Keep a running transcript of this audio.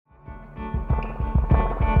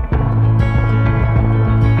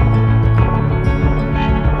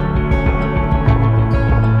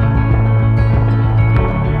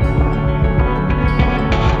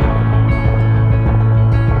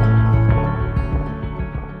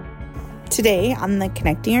Today on the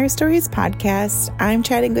Connecting Our Stories podcast, I'm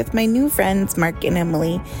chatting with my new friends, Mark and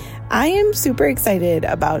Emily. I am super excited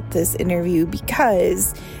about this interview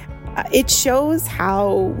because it shows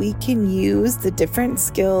how we can use the different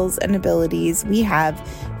skills and abilities we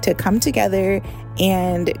have to come together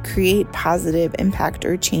and create positive impact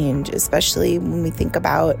or change, especially when we think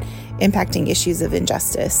about impacting issues of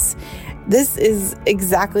injustice. This is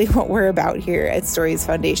exactly what we're about here at Stories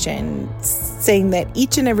Foundation, saying that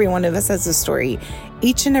each and every one of us has a story.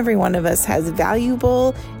 Each and every one of us has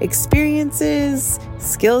valuable experiences,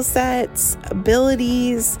 skill sets,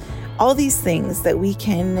 abilities, all these things that we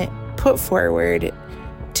can put forward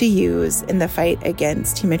to use in the fight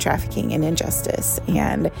against human trafficking and injustice.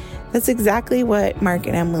 And that's exactly what Mark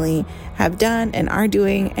and Emily have done and are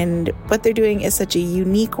doing. And what they're doing is such a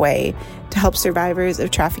unique way to help survivors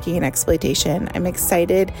of trafficking and exploitation. I'm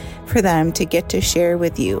excited for them to get to share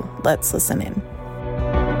with you. Let's listen in.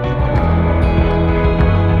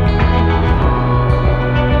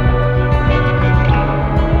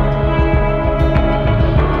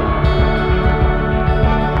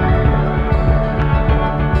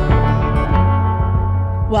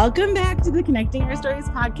 Welcome back to the Connecting Our Stories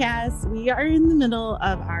podcast. We are in the middle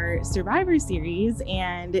of our Survivor series,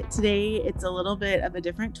 and today it's a little bit of a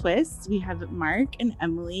different twist. We have Mark and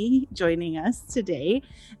Emily joining us today,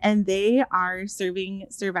 and they are serving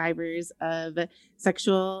survivors of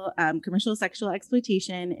commercial sexual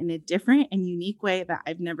exploitation in a different and unique way that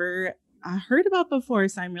I've never heard about before.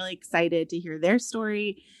 So I'm really excited to hear their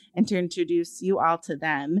story and to introduce you all to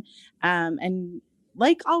them. And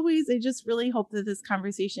like always, I just really hope that this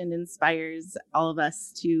conversation inspires all of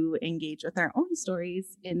us to engage with our own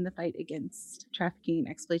stories in the fight against trafficking and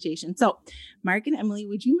exploitation. So, Mark and Emily,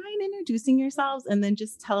 would you mind introducing yourselves and then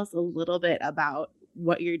just tell us a little bit about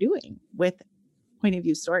what you're doing with Point of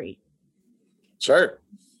View Story? Sure.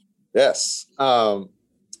 Yes.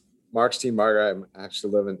 Mark's T. Margaret. I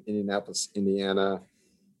actually live in Indianapolis, Indiana,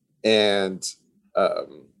 and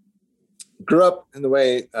grew up in the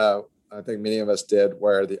way I think many of us did,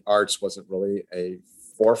 where the arts wasn't really a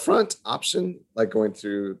forefront option, like going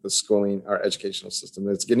through the schooling or educational system.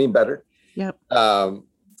 It's getting better. Yep.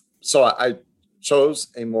 So I chose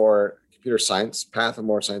a more computer science path, a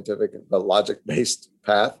more scientific but logic-based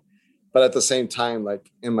path. But at the same time,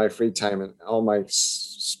 like in my free time and all my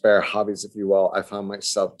spare hobbies, if you will, I found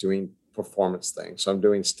myself doing performance things. So I'm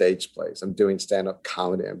doing stage plays, I'm doing stand-up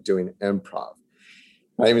comedy, I'm doing improv.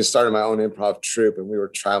 I even started my own improv troupe, and we were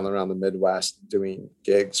traveling around the Midwest doing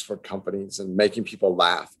gigs for companies and making people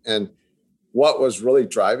laugh. And what was really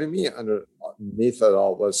driving me underneath it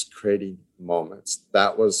all was creating moments.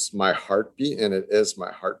 That was my heartbeat, and it is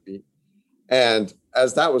my heartbeat. And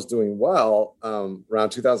as that was doing well,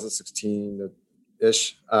 around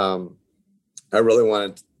 2016-ish, I really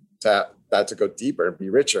wanted that to go deeper and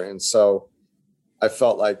be richer. And so I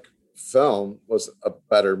felt like film was a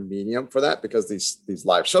better medium for that, because these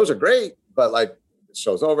live shows are great, but like the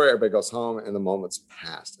show's over, everybody goes home and the moment's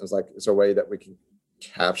passed. It was like, is there a way that we can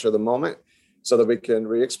capture the moment so that we can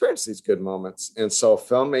re-experience these good moments? And so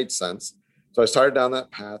film made sense. So I started down that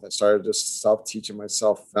path. I started just self-teaching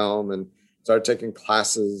myself film and started taking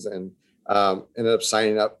classes, and ended up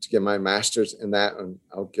signing up to get my master's in that. And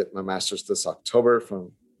I'll get my master's this October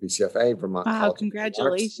from VCFA, Vermont. Wow,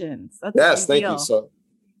 congratulations. That's yes, thank you. So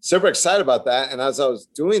super excited about that. And as I was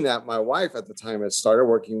doing that, my wife at the time had started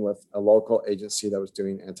working with a local agency that was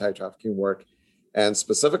doing anti-trafficking work, and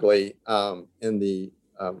specifically in the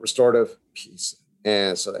restorative piece.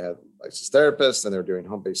 And so they had licensed therapists, and they were doing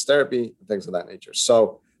home-based therapy and things of that nature.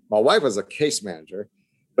 So my wife was a case manager,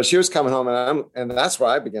 but she was coming home, and that's where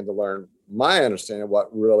I began to learn my understanding of what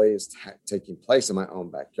really is taking place in my own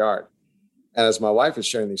backyard. And as my wife is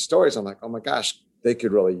sharing these stories, I'm like, oh my gosh, they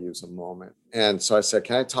could really use a moment. And so I said,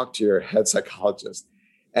 can I talk to your head psychologist?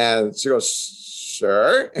 And she goes,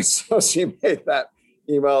 sure. And so she made that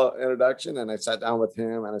email introduction, and I sat down with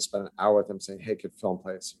him and I spent an hour with him saying, hey, could film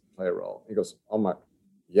play a role? He goes, oh my,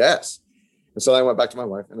 yes. And so I went back to my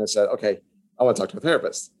wife and I said, okay, I want to talk to a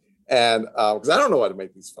therapist. And because I don't know what to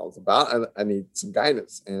make these films about, I need some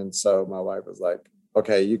guidance. And so my wife was like,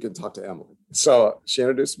 okay, you can talk to Emily. So she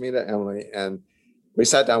introduced me to Emily, and we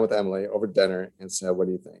sat down with Emily over dinner and said, what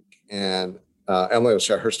do you think? And Emily will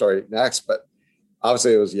share her story next, but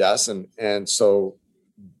obviously it was yes. And so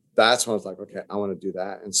that's when I was like, okay, I want to do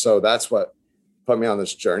that. And so that's what put me on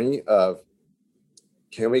this journey of,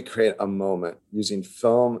 can we create a moment using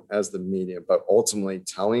film as the medium, but ultimately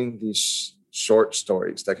telling these short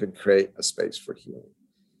stories that could create a space for healing?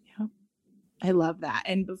 Yeah, I love that.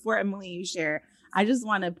 And before Emily, you share, I just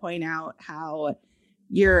want to point out how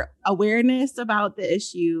your awareness about the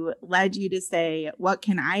issue led you to say, what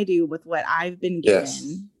can I do with what I've been given?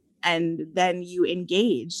 Yes. And then you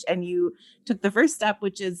engaged and you took the first step,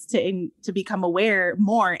 which is to become aware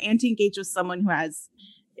more and to engage with someone who has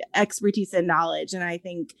expertise and knowledge. And I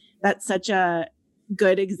think that's such a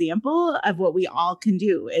good example of what we all can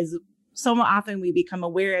do. Is so often we become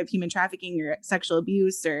aware of human trafficking or sexual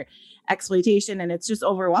abuse or exploitation, and it's just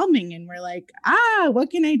overwhelming. And we're like,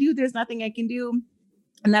 what can I do? There's nothing I can do.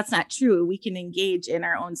 And that's not true. We can engage in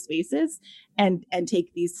our own spaces and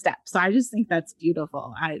take these steps. So I just think that's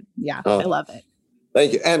beautiful. I love it.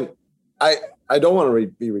 Thank you. And I don't want to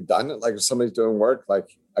be redundant. Like if somebody's doing work,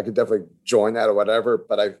 like I could definitely join that or whatever.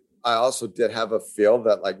 But I also did have a feel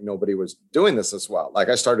that like nobody was doing this as well. Like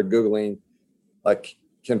I started Googling, like,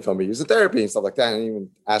 can film be used in therapy and stuff like that. And even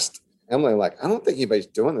asked Emily, like, I don't think anybody's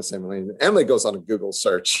doing this, Emily. And Emily goes on a Google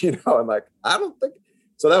search, and like, I don't think.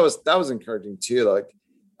 So that was encouraging too. Like,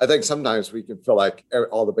 I think sometimes we can feel like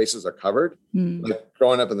all the bases are covered. Like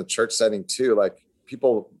growing up in the church setting too, like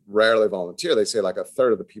people rarely volunteer. They say like a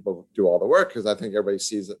third of the people do all the work because I think everybody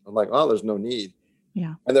sees it. I'm like, oh, there's no need.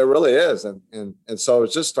 Yeah. And there really is. And so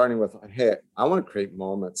it's just starting with, hey, I want to create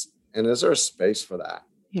moments. And is there a space for that?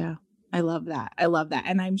 Yeah. I love that.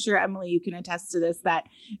 And I'm sure, Emily, you can attest to this, that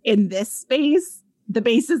in this space, the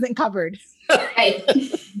base isn't covered. Right.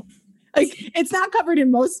 Like it's not covered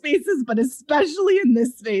in most spaces, but especially in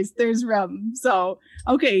this space, there's room. So,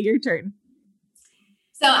 okay, your turn.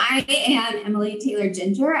 So I am Emily Taylor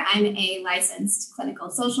Ginger. I'm a licensed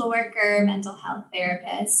clinical social worker, mental health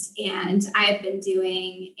therapist, and I've been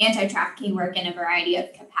doing anti-trafficking work in a variety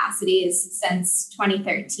of capacities since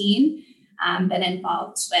 2013. Been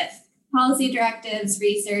involved with policy directives,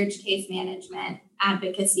 research, case management,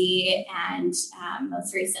 advocacy, and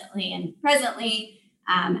most recently and presently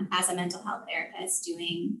as a mental health therapist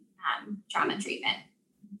doing trauma treatment.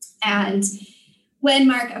 And when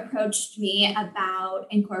Mark approached me about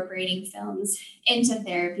incorporating films into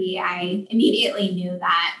therapy, I immediately knew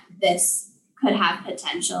that this could have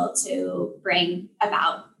potential to bring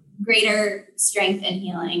about greater strength and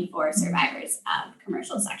healing for survivors of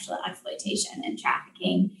commercial sexual exploitation and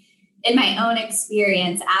trafficking. In my own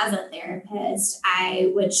experience as a therapist,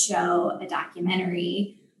 I would show a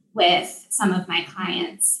documentary with some of my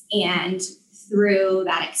clients, and through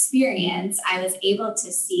that experience, I was able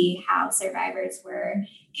to see how survivors were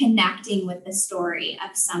connecting with the story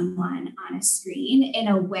of someone on a screen in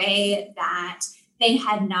a way that they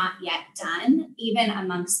had not yet done, even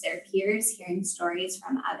amongst their peers, hearing stories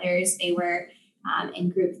from others they were in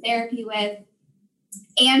group therapy with,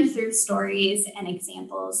 and through stories and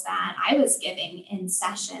examples that I was giving in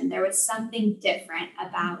session. There was something different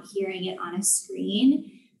about hearing it on a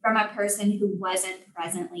screen from a person who wasn't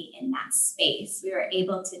presently in that space. We were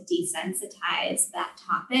able to desensitize that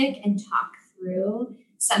topic and talk through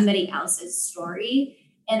somebody else's story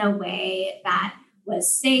in a way that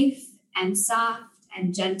was safe and soft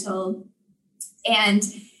and gentle. And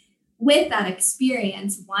with that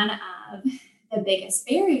experience, one of the biggest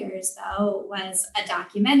barriers, though, was a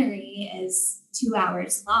documentary is 2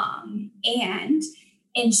 hours long. And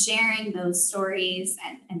in sharing those stories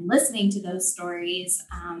and listening to those stories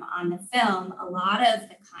on the film, a lot of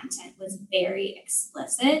the content was very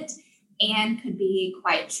explicit and could be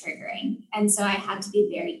quite triggering. And so I had to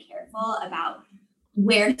be very careful about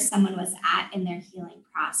where someone was at in their healing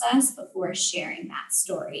process before sharing that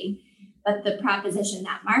story. But the proposition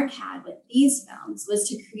that Mark had with these films was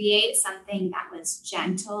to create something that was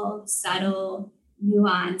gentle, subtle,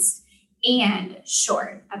 nuanced, and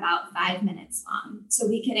short, about 5 minutes long. So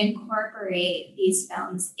we could incorporate these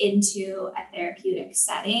films into a therapeutic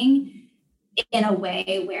setting in a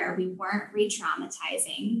way where we weren't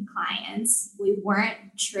re-traumatizing clients, we weren't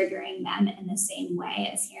triggering them in the same way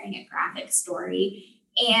as hearing a graphic story,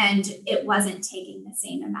 and it wasn't taking the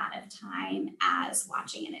same amount of time as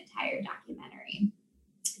watching an entire documentary.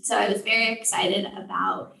 So I was very excited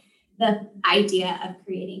about the idea of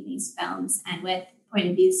creating these films, and with Point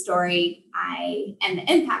of View Story, I am the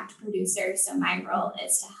impact producer. So my role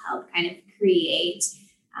is to help kind of create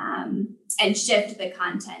and shift the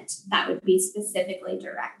content that would be specifically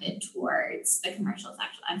directed towards the commercial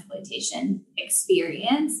sexual exploitation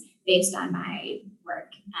experience based on my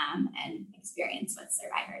work and experience with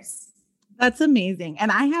survivors. That's amazing. And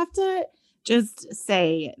I have to just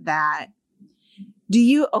say that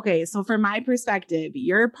so from my perspective,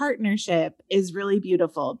 your partnership is really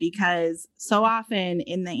beautiful because so often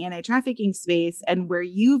in the anti-trafficking space and where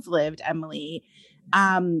you've lived, Emily,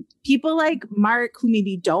 people like Mark who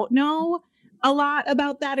maybe don't know a lot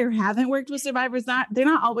about that or haven't worked with survivors, they're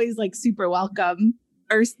not always like super welcome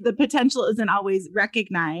or the potential isn't always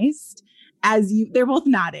recognized as you. They're both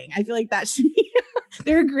nodding. I feel like that should be,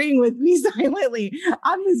 they're agreeing with me silently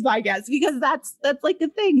on this podcast, because that's like the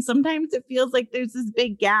thing. Sometimes it feels like there's this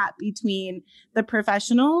big gap between the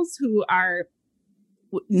professionals who are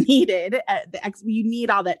needed. You need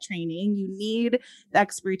all that training, you need the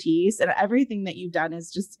expertise, and everything that you've done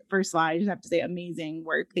is just, first of all, I just have to say, amazing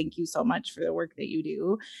work. Thank you so much for the work that you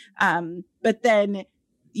do. But then,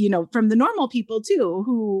 from the normal people too,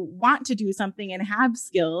 who want to do something and have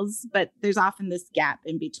skills, but there's often this gap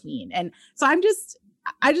in between. And so I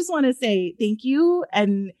just want to say thank you.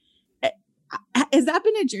 And has that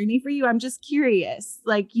been a journey for you? I'm just curious.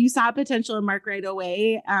 Like, you saw potential in Mark right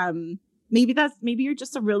away. Maybe you're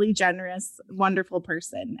just a really generous, wonderful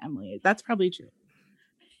person, Emily. That's probably true.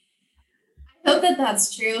 I hope that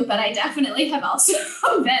that's true, but I definitely have also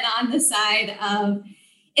been on the side of,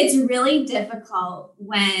 it's really difficult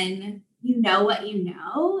when you know what you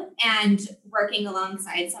know and working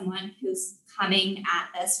alongside someone who's coming at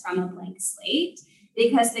this from a blank slate,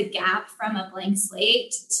 because the gap from a blank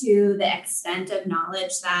slate to the extent of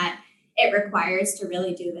knowledge that it requires to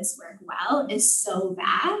really do this work well is so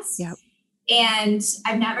vast. Yep. And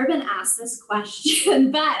I've never been asked this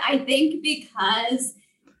question, but I think because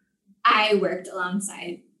I worked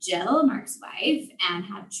alongside Jill, Mark's wife, and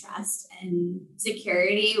had trust and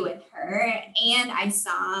security with her, and I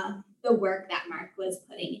saw the work that Mark was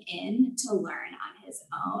putting in to learn on his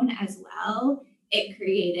own as well, it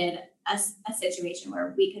created a situation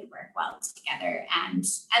where we could work well together and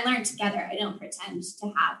learn together. I don't pretend to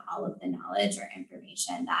have all of the knowledge or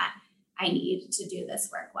information that I need to do this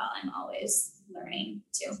work well. I'm always learning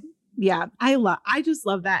too. Yeah, I just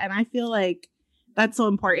love that. And I feel like that's so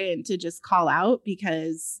important to just call out,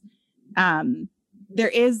 because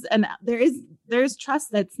there's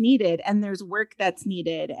trust that's needed, and there's work that's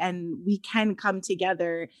needed, and we can come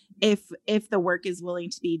together if the work is willing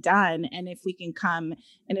to be done, and if we can come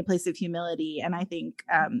in a place of humility. And I think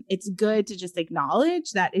it's good to just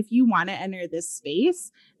acknowledge that if you want to enter this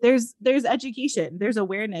space, there's education, there's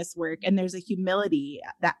awareness work, and there's a humility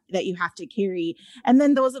that you have to carry. And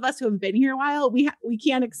then those of us who have been here a while, we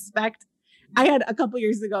can't expect. I had a couple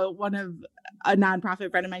years ago, a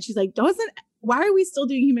nonprofit friend of mine, she's like, why are we still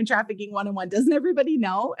doing human trafficking 101? Doesn't everybody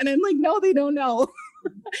know? And I'm like, no, they don't know.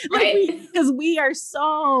 Because we are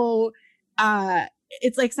so,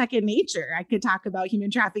 it's like second nature. I could talk about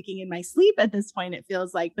human trafficking in my sleep at this point, it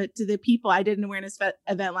feels like, but to the people, I did an awareness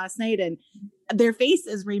event last night, and their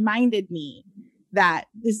faces reminded me that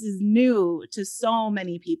this is new to so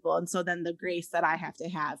many people. And so then the grace that I have to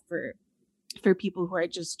have for people who are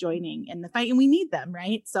just joining in the fight, and we need them,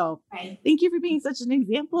 right? So Thank you for being such an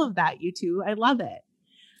example of that, you two. I love it.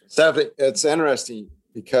 Stephanie, it's interesting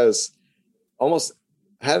because almost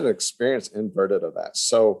had an experience inverted of that.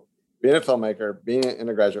 So being a filmmaker, being in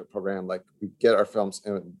a graduate program, like we get our films,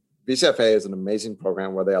 and BCFA is an amazing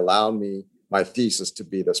program where they allowed me my thesis to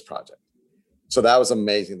be this project. So that was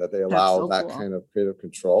amazing that they allowed that cool. kind of creative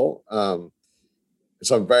control.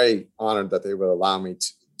 So I'm very honored that they would allow me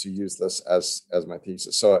to use this as my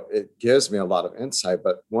thesis. So it gives me a lot of insight.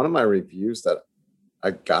 But one of my reviews that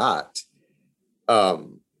I got,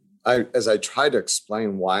 as I try to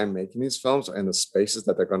explain why I'm making these films and the spaces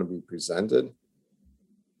that they're going to be presented,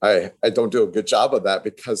 I don't do a good job of that,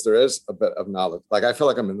 because there is a bit of knowledge. Like, I feel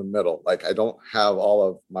like I'm in the middle. Like, I don't have all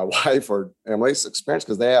of my wife or Emily's experience,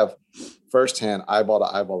 because they have firsthand eyeball to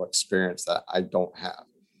eyeball experience that I don't have.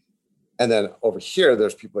 And then over here,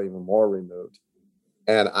 there's people even more removed.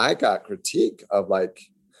 And I got critique of like,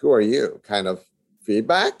 who are you? Kind of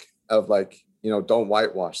feedback of like, don't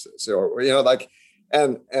whitewash this, or, like,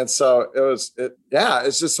 and so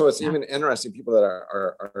it's just, so it's even interesting. People that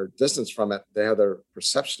are distanced from it, they have their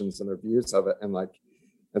perceptions and their views of it.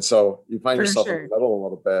 And so you find yourself in the middle a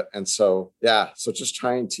little bit. And so, so just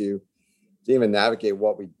trying to even navigate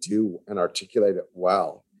what we do and articulate it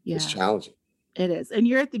well is challenging. It is. And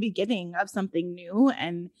you're at the beginning of something new.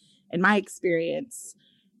 And in my experience,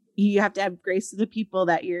 you have to have grace to the people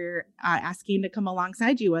that you're asking to come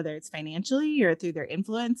alongside you, whether it's financially or through their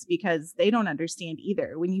influence, because they don't understand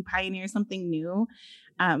either. When you pioneer something new,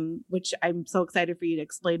 which I'm so excited for you to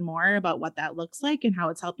explain more about what that looks like and how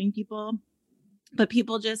it's helping people. But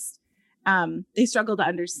people just, they struggle to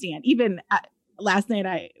understand. Even last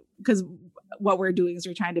night, because what we're doing is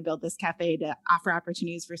we're trying to build this cafe to offer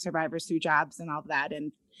opportunities for survivors through jobs and all of that,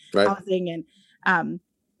 and housing. And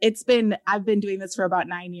I've been doing this for about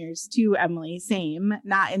 9 years too, Emily, same,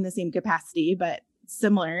 not in the same capacity, but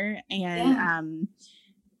similar. And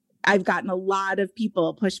I've gotten a lot of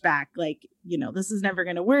people push back, like, this is never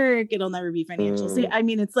going to work. It'll never be financial. I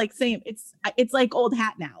mean, it's like saying it's like old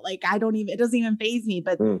hat now. Like, it doesn't even faze me,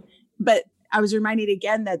 but I was reminded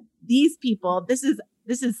again that these people, this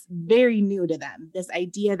is very new to them. This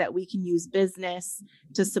idea that we can use business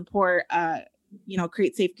to support,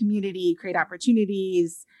 create safe community, create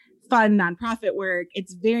opportunities, fund nonprofit work.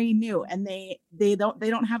 It's very new, and they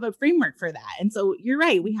don't have a framework for that. And so you're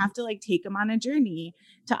right. We have to like take them on a journey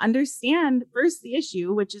to understand first the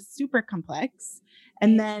issue, which is super complex,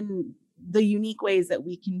 and then the unique ways that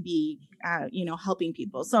we can be, helping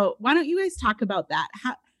people. So why don't you guys talk about that?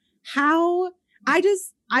 How I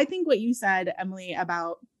think what you said, Emily,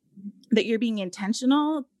 about that you're being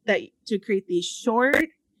intentional, that to create these short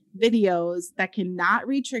videos that cannot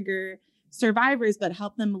re-trigger survivors, but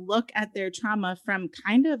help them look at their trauma from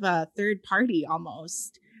kind of a third party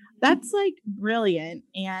almost. That's like brilliant.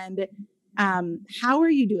 And how are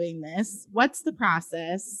you doing this? What's the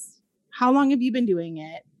process? How long have you been doing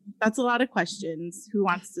it? That's a lot of questions. Who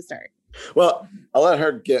wants to start? Well, I'll let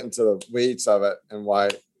her get into the weeds of it and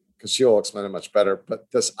why, because she'll explain it much better. But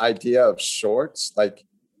this idea of shorts, like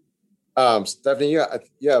Stephanie,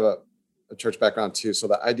 you have a church background too. So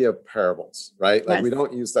the idea of parables, right? Like, yes. We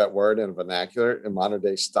don't use that word in vernacular in modern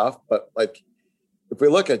day stuff, but like, if we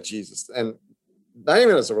look at Jesus, and not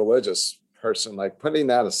even as a religious person, like putting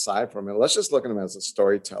that aside for a minute, let's just look at him as a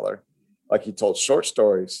storyteller. Like, he told short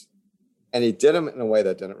stories and he did them in a way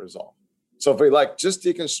that didn't resolve. So if we like just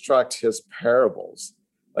deconstruct his parables,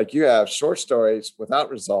 like you have short stories without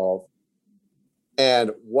resolve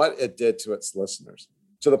and what it did to its listeners,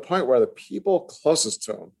 to the point where the people closest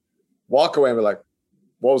to him walk away and be like,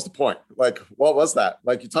 what was the point? Like, what was that?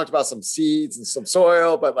 Like, you talked about some seeds and some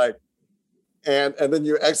soil, but like, and then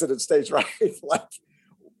you exited stage right. Like,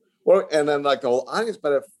 well, and then like the whole audience,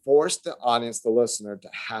 but it forced the audience, the listener, to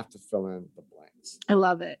have to fill in the blanks. I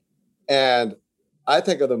love it. And I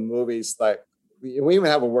think of the movies, like we even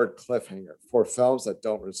have a word cliffhanger for films that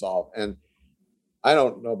don't resolve. And I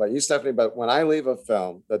don't know about you, Stephanie, but when I leave a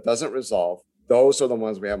film that doesn't resolve, those are the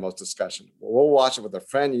ones we have most discussion. We'll watch it with a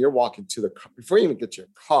friend. You're walking to the car. Before you even get to your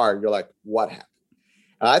car, you're like, what happened?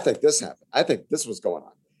 And I think this happened. I think this was going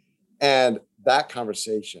on. And that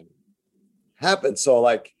conversation happened. So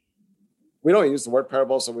like, we don't use the word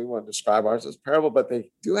parable, so we won't describe ours as parable, but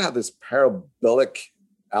they do have this parabolic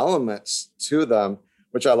elements to them,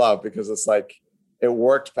 which I love, because it's like, it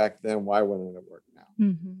worked back then. Why wouldn't it work now?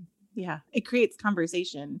 Mm-hmm. Yeah. It creates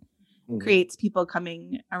conversation. Creates people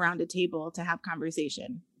coming around a table to have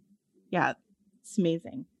conversation. Yeah, it's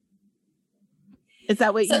amazing. Is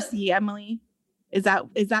that what you see, Emily? Is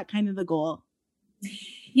that kind of the goal?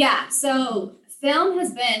 Yeah. So film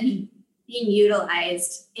has been being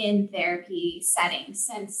utilized in therapy settings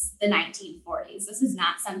since the 1940s. This is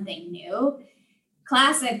not something new.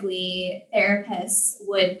 Classically, therapists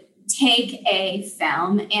would take a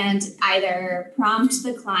film and either prompt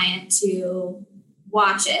the client to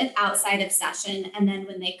watch it outside of session, and then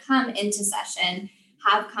when they come into session,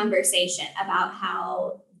 have conversation about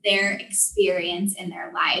how their experience in their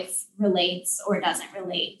life relates or doesn't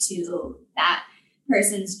relate to that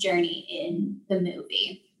person's journey in the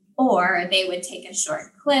movie. Or they would take a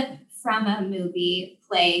short clip from a movie,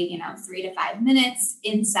 play, 3 to 5 minutes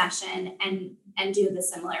in session, and do the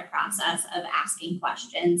similar process of asking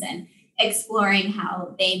questions and exploring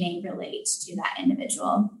how they may relate to that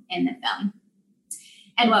individual in the film.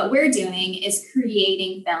 And what we're doing is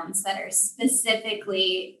creating films that are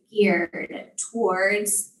specifically geared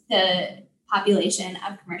towards the population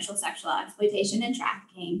of commercial sexual exploitation and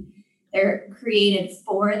trafficking. They're created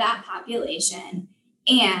for that population,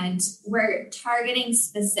 and we're targeting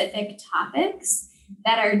specific topics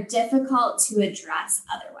that are difficult to address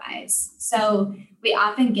otherwise. So we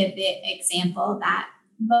often give the example that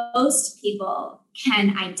most people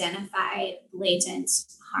can identify blatant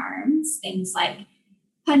harms, things like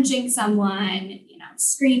punching someone,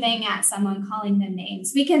 screaming at someone, calling them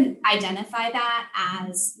names. We can identify that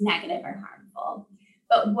as negative or harmful.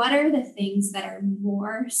 But what are the things that are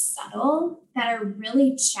more subtle, that are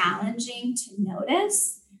really challenging to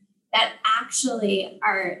notice, that actually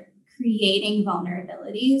are creating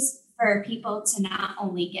vulnerabilities for people to not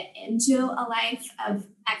only get into a life of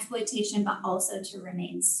exploitation, but also to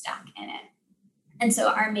remain stuck in it? And so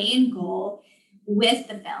our main goal with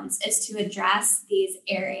the films is to address these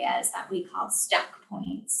areas that we call stuck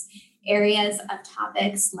points, areas of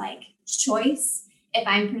topics like choice. If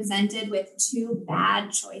I'm presented with two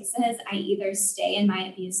bad choices, I either stay in my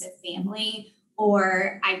abusive family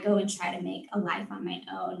or I go and try to make a life on my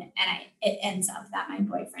own, and it ends up that my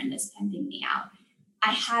boyfriend is pimping me out.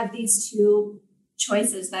 I have these two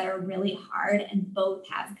choices that are really hard and both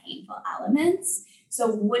have painful elements.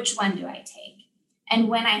 So which one do I take? And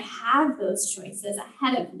when I have those choices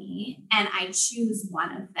ahead of me and I choose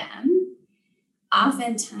one of them,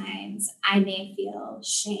 oftentimes I may feel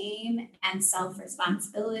shame and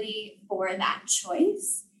self-responsibility for that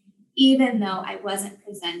choice, even though I wasn't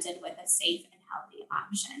presented with a safe and healthy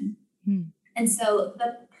option. And so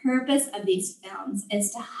the purpose of these films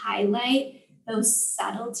is to highlight those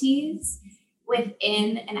subtleties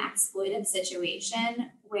within an exploitive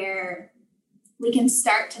situation where we can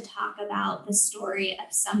start to talk about the story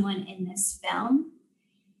of someone in this film.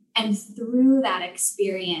 And through that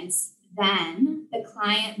experience, then the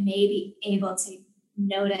client may be able to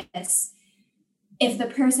notice if the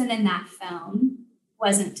person in that film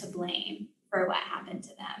wasn't to blame for what happened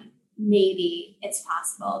to them, maybe it's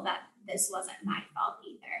possible that this wasn't my fault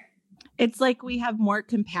either. It's like we have more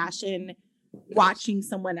compassion watching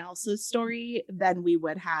someone else's story than we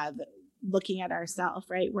would have looking at ourselves,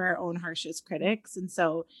 right? We're our own harshest critics. And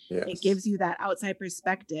so it gives you that outside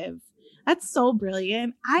perspective. That's so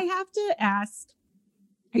brilliant. I have to ask,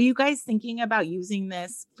 are you guys thinking about using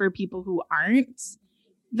this for people who aren't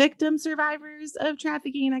victim survivors of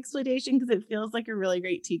trafficking and exploitation? Because it feels like a really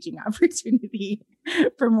great teaching opportunity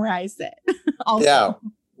from where I sit. Also. Yeah,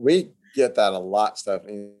 we get that a lot,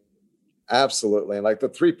 Stephanie. Absolutely. And like the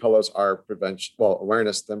 3 pillars are prevention, well,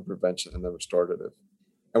 awareness, then prevention, and then restorative.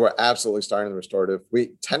 And we're absolutely starting the restorative.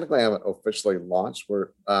 We technically haven't officially launched.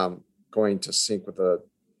 We're going to sync with the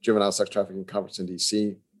Juvenile Sex Trafficking Conference in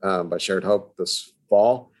DC by Shared Hope this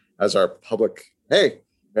fall as our public, hey,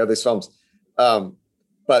 we have these films.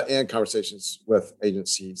 But in conversations with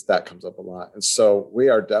agencies, that comes up a lot. And so we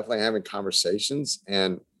are definitely having conversations,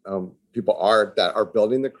 and people that are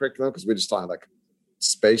building the curriculum because we just don't have like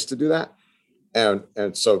space to do that.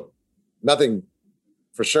 And so nothing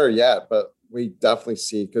for sure yet, but we definitely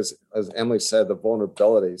see, because as Emily said, the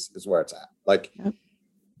vulnerabilities is where it's at. Like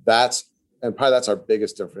that's our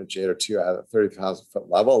biggest differentiator too, at a 30,000 foot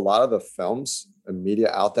level. A lot of the films and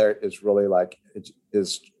media out there is really like, it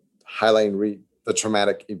is highlighting the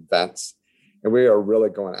traumatic events. And we are really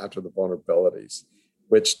going after the vulnerabilities,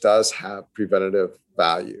 which does have preventative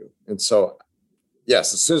value. And so,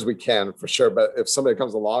 yes, as soon as we can, for sure. But if somebody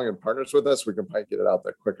comes along and partners with us, we can probably get it out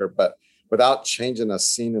there quicker. But without changing a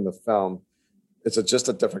scene in the film, it's just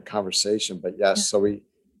a different conversation. But yes, so we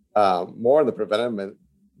more in the preventative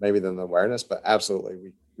maybe than the awareness, but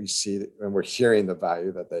absolutely we see and we're hearing the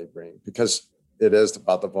value that they bring, because it is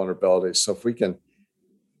about the vulnerabilities. So if we can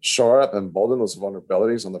shore up and embolden those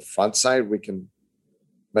vulnerabilities on the front side, we can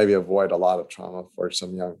maybe avoid a lot of trauma for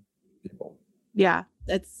some young people. Yeah,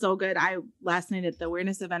 that's so good. Last night at the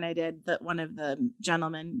awareness event I did, that one of the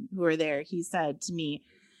gentlemen who were there, he said to me,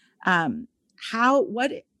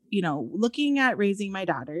 looking at raising my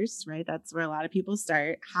daughters, right? That's where a lot of people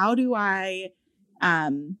start. How do I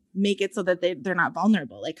make it so that they're not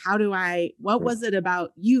vulnerable? Like, what was it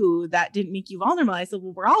about you that didn't make you vulnerable? I said,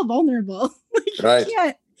 well, we're all vulnerable. Right.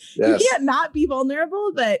 You can't not be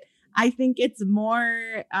vulnerable, but I think it's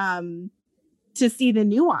more to see the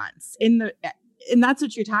nuance and that's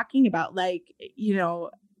what you're talking about. Like,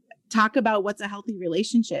 talk about what's a healthy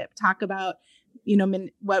relationship, talk about,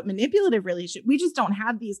 what manipulative relationship. We just don't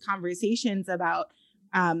have these conversations about,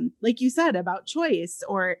 like you said, about choice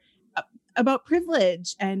or about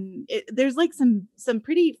privilege. And there's like some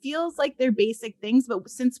pretty, feels like they're basic things, but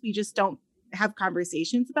since we just don't have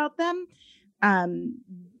conversations about them,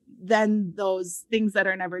 then those things that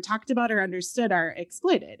are never talked about or understood are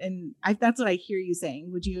exploited. And that's what I hear you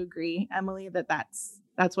saying. Would you agree, Emily, that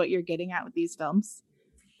that's what you're getting at with these films?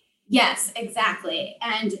 Yes, exactly.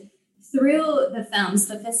 And through the films,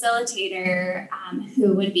 the facilitator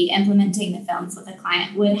who would be implementing the films with a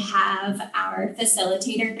client would have our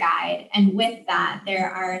facilitator guide. And with that,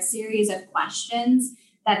 there are a series of questions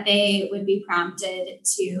that they would be prompted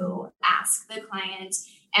to ask the client,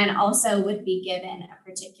 and also would be given a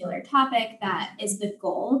particular topic that is the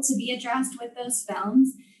goal to be addressed with those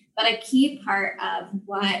films. But a key part of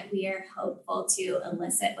what we are hopeful to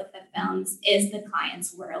elicit with the films is the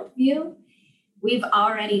client's worldview. We've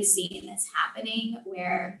already seen this happening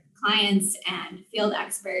where clients and field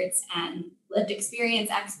experts and lived experience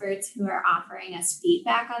experts who are offering us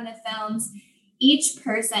feedback on the films, each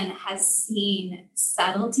person has seen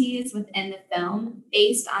subtleties within the film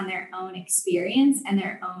based on their own experience and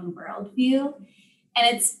their own worldview.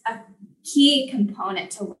 And it's a key component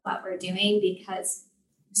to what we're doing, because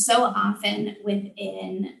so often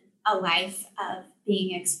within a life of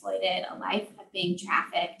being exploited, a life of being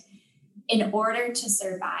trafficked, in order to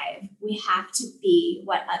survive, we have to be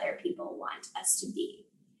what other people want us to be.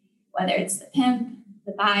 whether it's the pimp,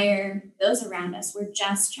 the buyer, those around us. We're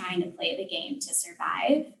just trying to play the game to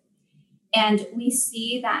survive. And we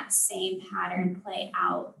see that same pattern play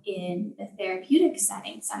out in the therapeutic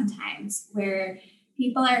setting sometimes, where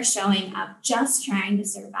people are showing up just trying to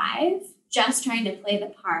survive, just trying to play the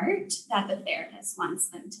part that the therapist wants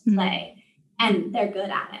them to play, and they're good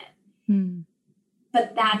at it.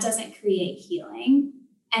 But that doesn't create healing.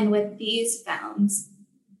 And with these films,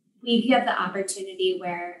 we give the opportunity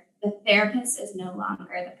where the therapist is no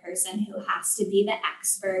longer the person who has to be the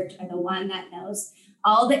expert or the one that knows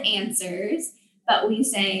all the answers, but we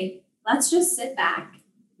say, let's just sit back,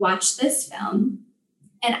 watch this film,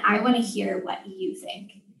 and I want to hear what you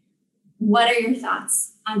think. What are your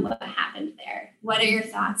thoughts on what happened there? What are your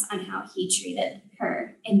thoughts on how he treated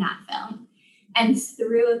her in that film? And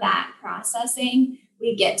through that processing,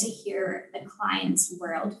 we get to hear the client's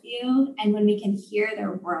worldview. And when we can hear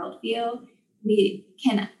their worldview, we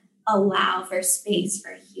can allow for space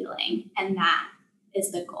for healing. And that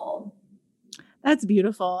is the goal. That's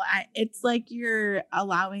beautiful. It's like you're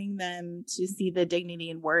allowing them to see the dignity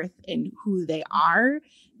and worth in who they are,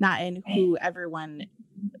 not in who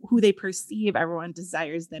they perceive everyone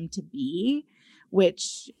desires them to be,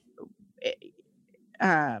 which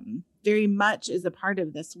very much is a part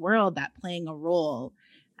of this world, that playing a role.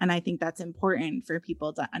 And I think that's important for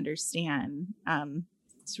people to understand.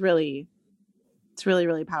 It's really,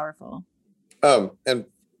 really powerful. And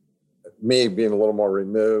me being a little more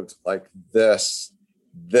removed, like this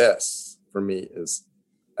for me is,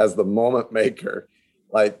 as the moment maker,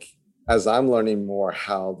 like as I'm learning more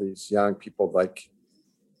how these young people, like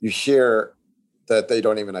you hear that they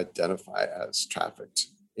don't even identify as trafficked,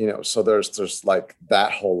 so there's like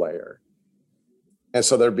that whole layer. And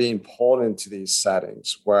so they're being pulled into these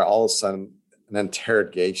settings where all of a sudden an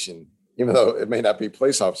interrogation, even though it may not be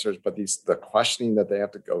police officers, but the questioning that they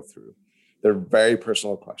have to go through, they're very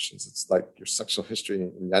personal questions. It's like your sexual history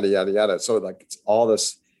and yada, yada, yada. So like it's all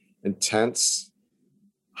this intense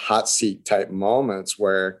hot seat type moments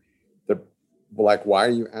where they're like, why are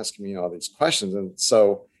you asking me all these questions?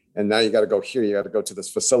 And now you got to go here, you got to go to this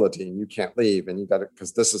facility and you can't leave. And you got to,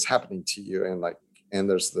 because this is happening to you. And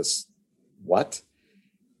there's this,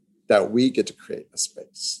 that we get to create a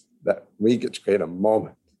space, that we get to create a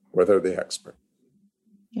moment where they're the expert.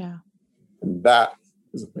 Yeah. And that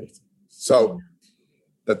is amazing. So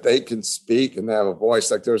that they can speak and they have a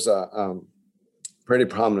voice. Like there's a pretty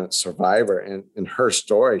prominent survivor, and in her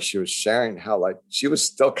story, she was sharing how like she was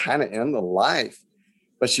still kind of in the life,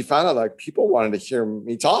 but she found out like people wanted to hear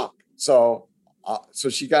me talk. So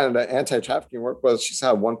she got into anti-trafficking work. Well, she's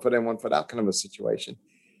had 1 foot in, 1 foot out kind of a situation.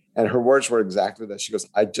 And her words were exactly that. She goes,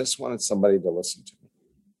 I just wanted somebody to listen to me.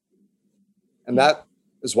 And that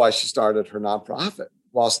is why she started her nonprofit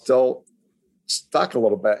while still stuck a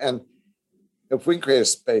little bit. And if we create a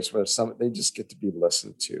space where they just get to be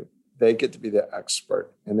listened to, they get to be the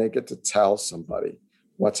expert and they get to tell somebody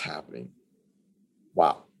what's happening.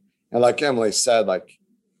 Wow. And like Emily said, like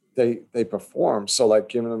they perform. So like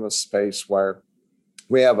giving them a space where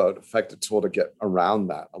we have an effective tool to get around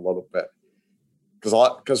that a little bit.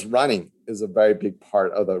 Because running is a very big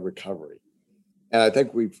part of the recovery. And I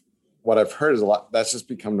think what I've heard is a lot, that's just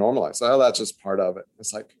become normalized. Oh, that's just part of it.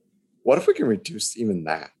 It's like, what if we can reduce even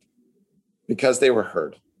that? Because they were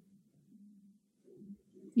heard.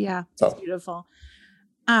 Yeah, that's beautiful.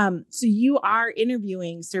 So you are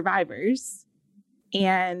interviewing survivors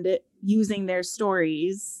and using their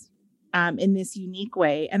stories in this unique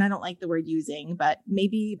way. And I don't like the word using, but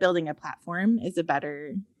maybe building a platform is a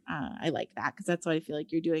better, I like that, because that's what I feel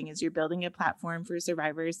like you're doing is you're building a platform for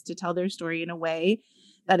survivors to tell their story in a way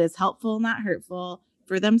that is helpful, not hurtful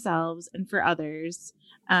for themselves and for others,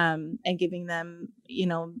 and giving them,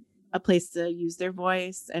 a place to use their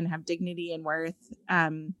voice and have dignity and worth.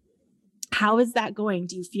 How is that going?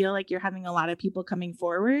 Do you feel like you're having a lot of people coming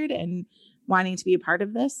forward and wanting to be a part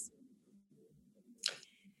of this?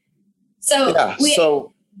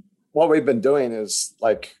 So what we've been doing is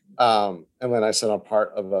like, and when I said I'm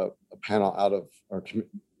part of a panel out of, or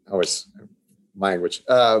always language,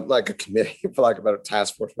 like a committee, for lack of a better,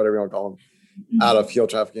 task force, whatever you want to call them, out of field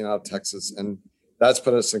trafficking out of Texas. And that's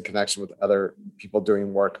put us in connection with other people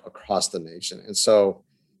doing work across the nation. And so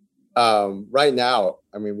right now,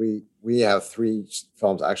 I mean, we have 3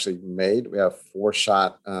 films actually made. We have 4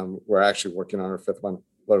 shot. We're actually working on our 5th one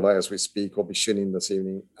literally as we speak. We'll be shooting this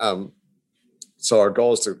evening. So our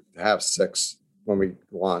goal is to have 6 when we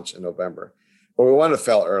launch in November. But we want to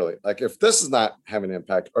fail early. Like if this is not having an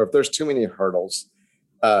impact, or if there's too many hurdles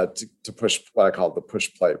to push what I call the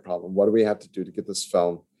push play problem, what do we have to do to get this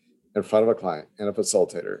film in front of a client and a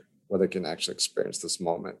facilitator where they can actually experience this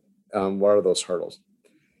moment What are those hurdles?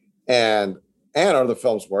 And are the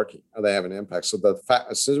films working? Are they having an impact? So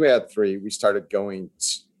as soon as we had 3, we started going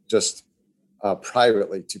just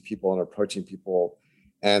privately to people and approaching people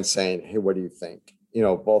and saying, hey, what do you think?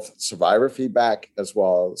 Both survivor feedback as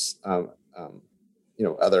well as,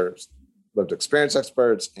 other lived experience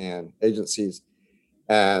experts and agencies.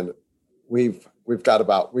 And we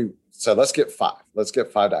said, let's get 5. Let's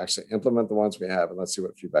get 5 to actually implement the ones we have, and let's see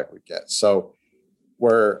what feedback we get. So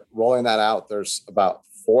we're rolling that out. There's about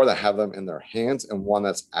 4 that have them in their hands and 1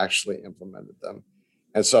 that's actually implemented them.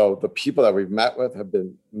 And so the people that we've met with have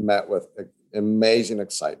been met with amazing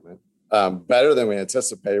excitement, better than we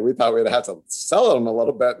anticipated. We thought we'd have to sell them a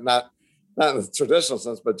little bit, not in the traditional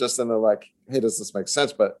sense, but just in the like, hey, does this make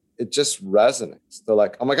sense? But it just resonates. They're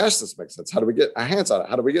like, oh my gosh, this makes sense. How do we get our hands on it?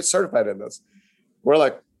 How do we get certified in this? We're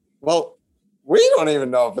like, well, we don't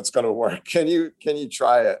even know if it's going to work. Can you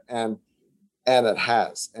try it? And it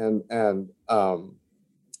has. And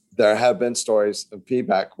there have been stories of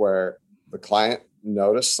feedback where the client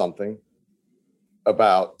noticed something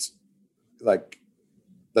about like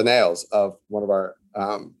the nails of one of our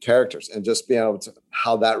characters, and just being able to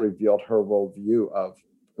how that revealed her worldview of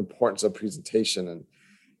importance of presentation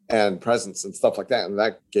and presence and stuff like that. And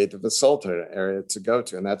that gave the facilitator an area to go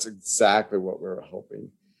to. And that's exactly what we were hoping.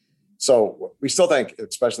 So we still think,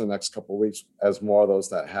 especially in the next couple of weeks, as more of those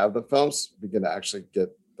that have the films begin to actually get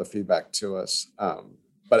the feedback to us.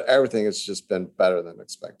 But everything has just been better than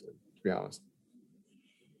expected, to be honest.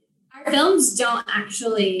 Our films don't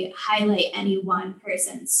actually highlight any one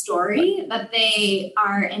person's story, but they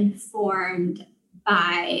are informed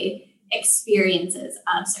by experiences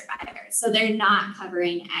of survivors. So they're not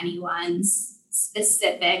covering anyone's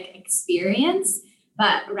specific experience,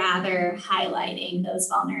 but rather highlighting those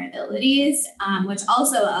vulnerabilities, which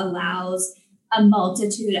also allows a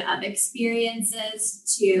multitude of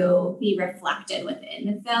experiences to be reflected within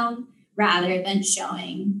the film, rather than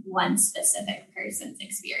showing one specific person's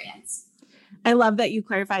experience. I love that you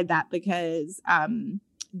clarified that, because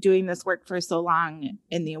doing this work for so long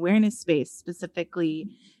in the awareness space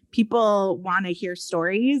specifically, people want to hear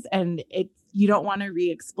stories, and you don't want to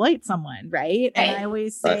re-exploit someone, right? And I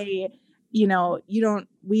always say,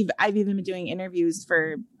 I've even been doing interviews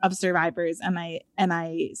of survivors, and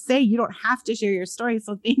I say, you don't have to share your story.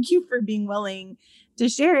 So thank you for being willing to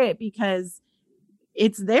share it, because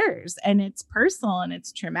it's theirs and it's personal and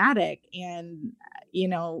it's traumatic. And,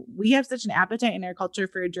 we have such an appetite in our culture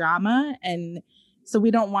for drama. And so we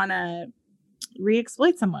don't want to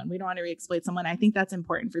re-exploit someone. I think that's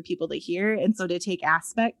important for people to hear. And so to take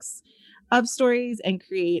aspects of stories and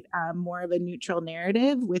create more of a neutral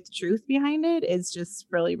narrative with truth behind it is just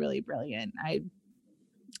really, really brilliant. I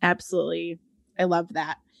love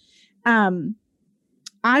that. I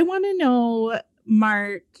want to know,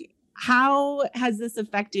 Mark, how has this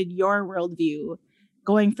affected your worldview,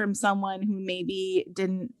 going from someone who maybe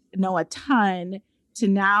didn't know a ton to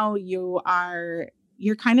now you're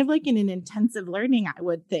kind of like in an intensive learning, I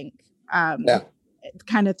would think,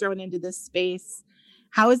 kind of thrown into this space.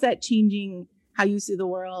 How is that changing how you see the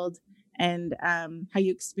world and how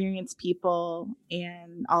you experience people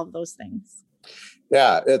and all of those things?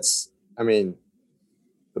 Yeah, the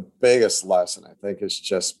biggest lesson, I think, has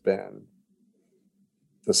just been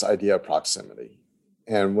this idea of proximity.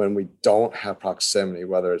 And when we don't have proximity,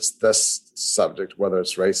 whether it's this subject, whether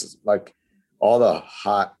it's racism, like all the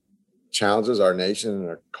hot challenges our nation and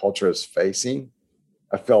our culture is facing,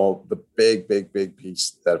 I feel the big, big, big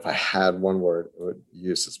piece that if I had one word, I would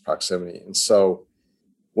use is proximity. And so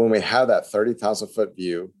when we have that 30,000 foot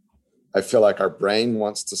view, I feel like our brain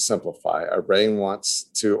wants to simplify. Our brain wants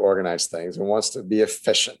to organize things and wants to be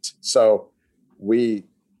efficient. So we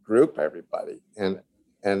group everybody, and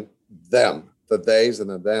them, the theys and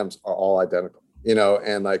the thems are all identical,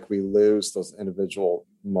 and like we lose those individual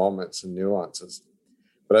moments and nuances.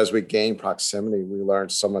 But as we gain proximity, we learn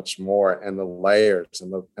so much more, and the layers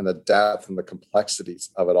and the depth and the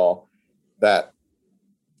complexities of it all, that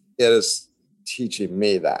it is teaching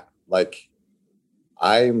me that, like,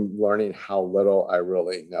 I'm learning how little I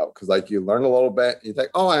really know. Because like you learn a little bit, you think,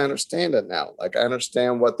 oh, I understand it now. Like I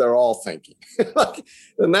understand what they're all thinking.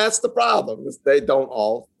 And that's the problem, is they don't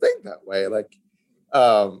all think that way.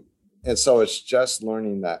 And so it's just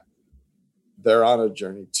learning that they're on a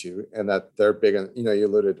journey too, and that they're big. And, you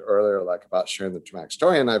alluded earlier, like about sharing the traumatic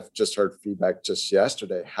story. And I've just heard feedback just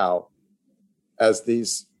yesterday, how as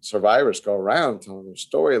these survivors go around telling their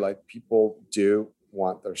story, like people do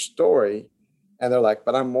want their story. And they're like,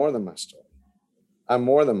 but I'm more than my story. I'm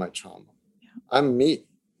more than my trauma. Yeah. I'm me.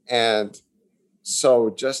 And so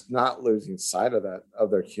just not losing sight of that, of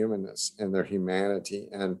their humanness and their humanity.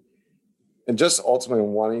 And and just ultimately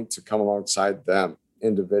wanting to come alongside them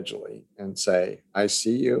individually and say, I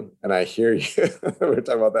see you and I hear you. We were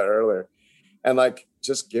talking about that earlier. And like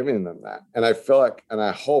just giving them that. And I feel like, and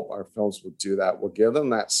I hope our films will do that. We'll give them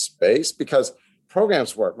that space because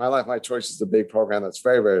programs work. My Life, My Choice is a big program that's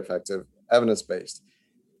very, very effective, evidence-based.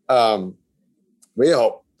 We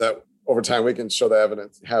hope that over time we can show the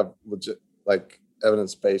evidence, have legit, like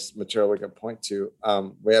evidence-based material we can point to.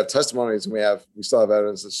 We have testimonies and we still have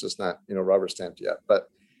evidence. It's just not, rubber stamped yet. But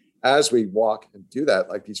as we walk and do that,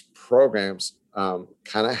 like these programs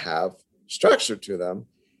kind of have structure to them,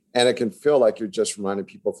 and it can feel like you're just reminding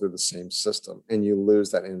people through the same system and you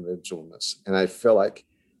lose that individualness. And I feel like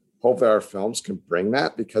hopefully our films can bring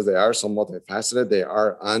that because they are so multifaceted. They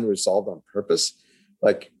are unresolved on purpose.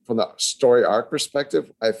 Like from the story arc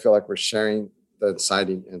perspective, I feel like we're sharing the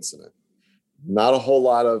inciting incident. Not a whole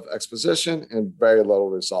lot of exposition and very little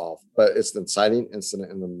resolve, but it's the inciting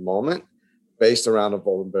incident in the moment based around a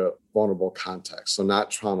vulnerable context. So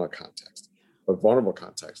not trauma context, but vulnerable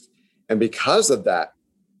context. And because of that,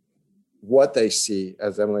 what they see,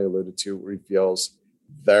 as Emily alluded to, reveals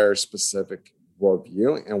their specific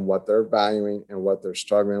worldview and what they're valuing and what they're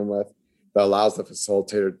struggling with, that allows the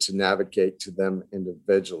facilitator to navigate to them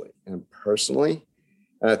individually and personally.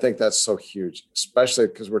 And I think that's so huge, especially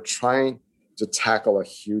because we're trying to tackle a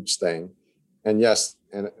huge thing. And yes,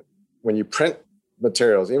 and when you print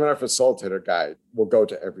materials, even our facilitator guide will go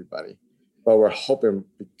to everybody, but we're hoping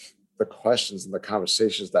the questions and the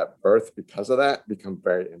conversations that birth because of that become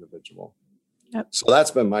very individual. Yep. So that's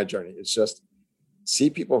been my journey. It's just see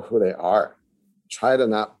people who they are, try to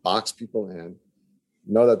not box people in,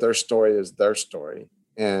 know that their story is their story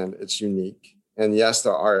and it's unique. And yes,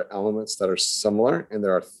 there are elements that are similar and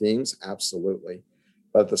there are themes, absolutely.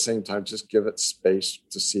 But at the same time, just give it space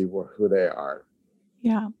to see who they are.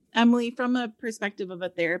 Yeah. Emily, from a perspective of a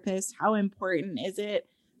therapist, how important is it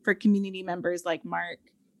for community members like Mark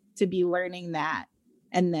to be learning that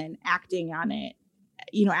and then acting on it,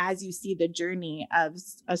 as you see the journey of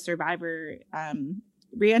a survivor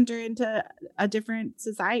re-enter into a different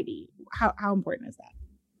society? How important is that?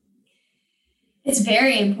 It's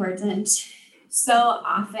very important. So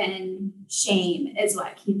often shame is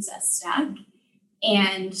what keeps us stuck.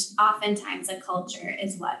 And oftentimes a culture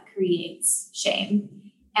is what creates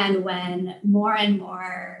shame. And when more and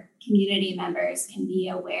more community members can be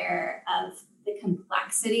aware of the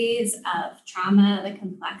complexities of trauma, the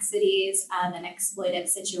complexities of an exploitive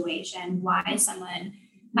situation, why someone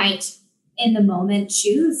might in the moment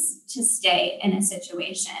choose to stay in a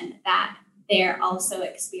situation that they're also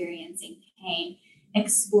experiencing pain,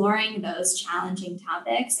 exploring those challenging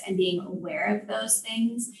topics and being aware of those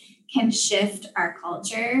things can shift our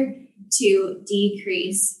culture to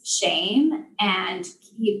decrease shame and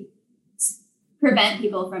prevent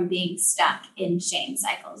people from being stuck in shame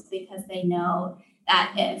cycles, because they know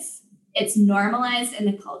that if it's normalized in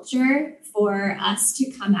the culture for us to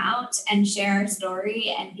come out and share our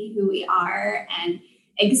story and be who we are and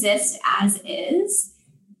exist as is,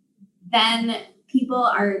 then people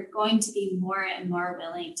are going to be more and more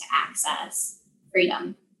willing to access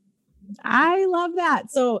freedom. I love that.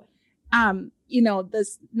 So,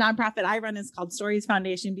 this nonprofit I run is called Stories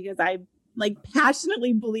Foundation because I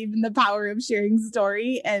passionately believe in the power of sharing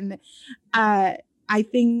story. And I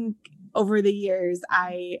think over the years,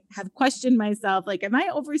 I have questioned myself, am I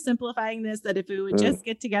oversimplifying this? That if we would just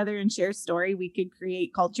get together and share story, we could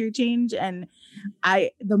create culture change. And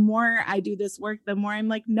the more I do this work, the more I'm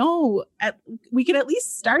like, no, we could at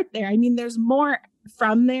least start there. I mean, there's more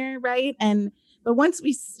from there, right? But once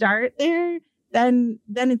we start there, then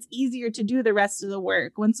it's easier to do the rest of the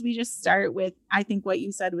work. Once we just start with, I think what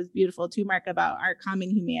you said was beautiful too, Mark, about our common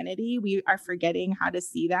humanity. We are forgetting how to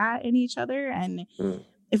see that in each other. And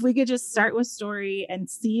if we could just start with story and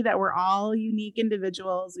see that we're all unique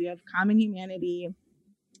individuals, we have common humanity,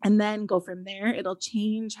 and then go from there, it'll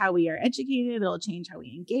change how we are educated. It'll change how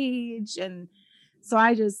we engage. And so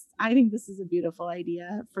I think this is a beautiful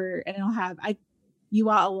idea and you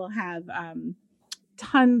all will have,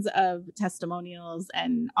 tons of testimonials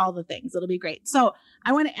and all the things. It'll be great. So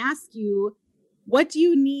I want to ask you, what do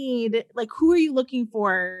you need? Who are you looking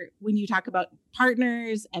for when you talk about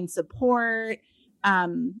partners and support?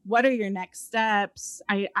 What are your next steps?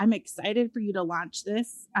 I'm excited for you to launch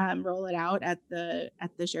this, roll it out at the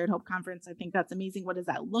Shared Hope Conference. I think that's amazing. What does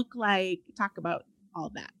that look like? Talk about all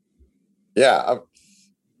of that. Yeah.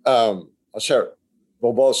 I'll share.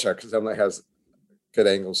 We'll both share because Emily has good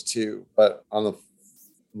angles too. But on the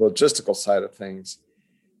logistical side of things,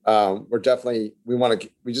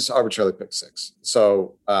 we just arbitrarily picked 6.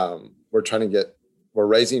 So we're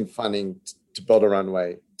raising funding to build a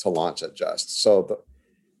runway to launch at Just. So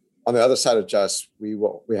on the other side of Just, we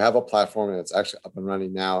have a platform, and it's actually up and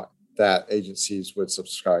running now, that agencies would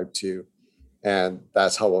subscribe to. And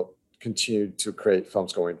that's how we'll continue to create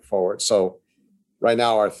films going forward. So right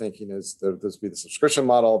now, our thinking is there'll be the subscription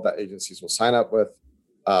model that agencies will sign up with,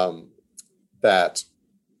 that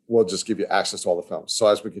will just give you access to all the films. So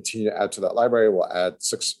as we continue to add to that library, we'll add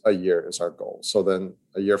 6 a year is our goal. So then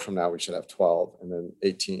a year from now, we should have 12 and then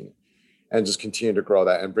 18, and just continue to grow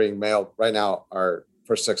that and bring male. Right now, our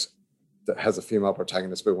first 6 that has a female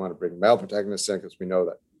protagonist, but we want to bring male protagonists in because we know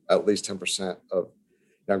that at least 10% of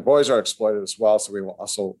young boys are exploited as well. So we will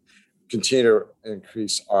also continue to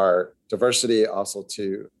increase our diversity, also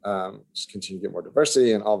to just continue to get more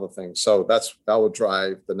diversity and all the things. So that will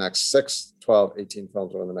drive the next 6, 12, 18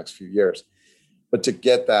 films over the next few years. But to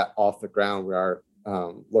get that off the ground, we are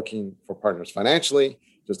looking for partners financially,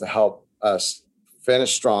 just to help us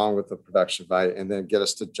finish strong with the production value, and then get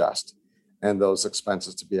us to Just and those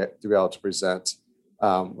expenses to be able to present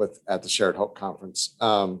at the Shared Hope Conference.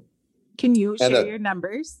 Can you share your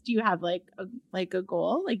numbers? Do you have like a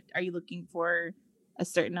goal? Like, are you looking for a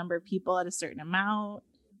certain number of people at a certain amount?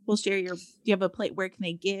 We'll share do you have a plate? Where can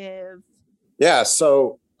they give? Yeah.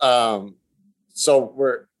 So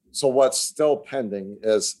what's still pending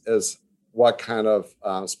is what kind of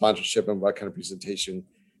sponsorship and what kind of presentation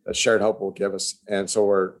that Shared Hope will give us. And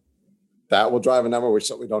so that will drive a number.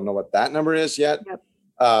 We don't know what that number is yet. Yep.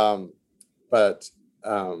 But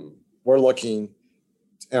we're looking,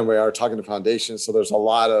 and we are talking to foundations. So there's a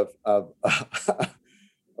lot of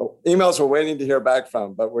emails we're waiting to hear back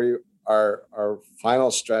from, but our final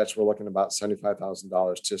stretch, we're looking at about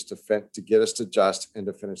 $75,000 just to get us to Just and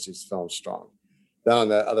to finish these films strong. Then on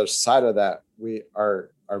the other side of that,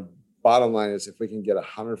 our bottom line is if we can get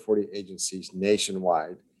 140 agencies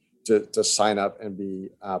nationwide to sign up and be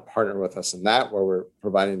partner with us in that, where we're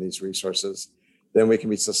providing these resources, then we can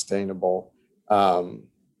be sustainable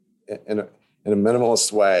in a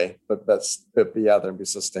minimalist way, but be out there and be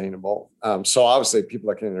sustainable. So obviously people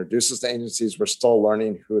that can introduce us to agencies, we're still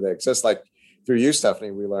learning who they exist. Like through you,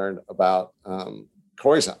 Stephanie, we learned about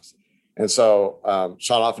Corey's House. And so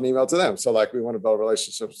shot off an email to them. So like we want to build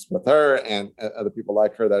relationships with her and other people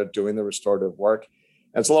like her that are doing the restorative work.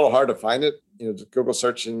 And it's a little hard to find it, just Google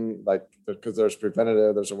searching, like, because there's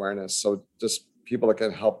preventative, there's awareness. So just people that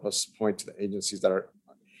can help us point to the agencies that are.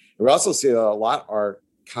 And we also see that a lot are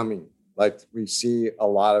coming. Like we see a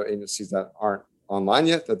lot of agencies that aren't online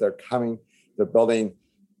yet, that they're coming, they're building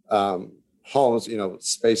homes,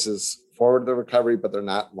 spaces forward the recovery, but they're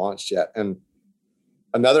not launched yet. And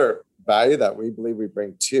another value that we believe we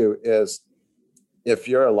bring too is if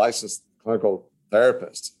you're a licensed clinical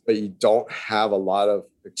therapist, but you don't have a lot of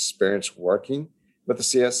experience working with the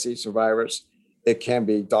CSC survivors, it can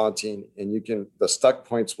be daunting, and the stuck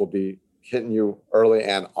points will be hitting you early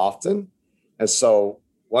and often. And so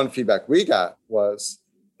one feedback we got was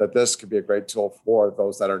that this could be a great tool for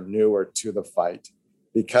those that are newer to the fight,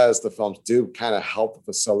 because the films do kind of help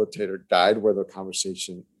the facilitator guide where the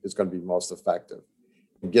conversation is going to be most effective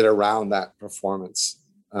and get around that performance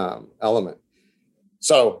element.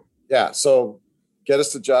 So get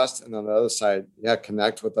us to Just, and on the other side,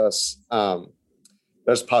 connect with us.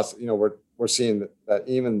 There's we're seeing that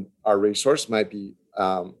even our resource might be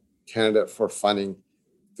candidate for funding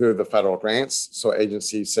through the federal grants. So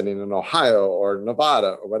agencies sitting in Ohio or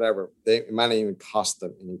Nevada or whatever, it might not even cost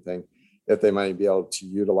them anything if they might be able to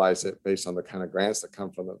utilize it based on the kind of grants that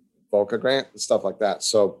come from the VOCA grant and stuff like that.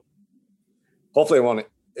 So hopefully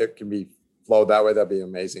it can be flowed that way. That'd be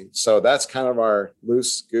amazing. So that's kind of our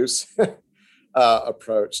loose goose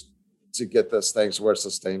approach to get this thing so we're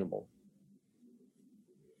sustainable.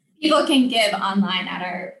 People can give online at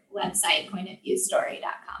our website,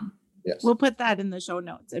 pointofviewstory.com. Yes. We'll put that in the show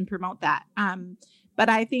notes and promote that. But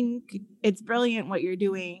I think it's brilliant what you're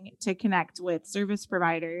doing to connect with service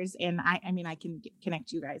providers. And I can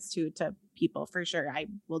connect you guys too to people for sure. I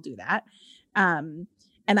will do that. And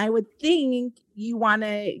I would think you want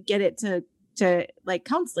to get it to like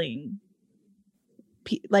counseling,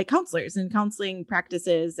 like counselors and counseling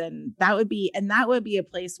practices. And that would be a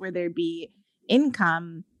place where there'd be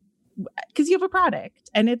income, because you have a product,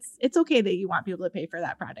 and it's okay that you want people to pay for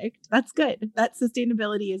that product. That's good. That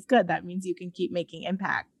sustainability is good. That means you can keep making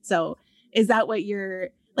impact. So is that what your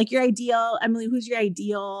ideal, Emily, who's your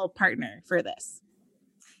ideal partner for this?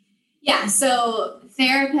 Yeah. So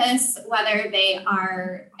therapists, whether they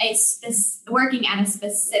are working at a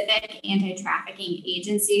specific anti-trafficking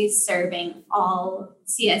agency serving all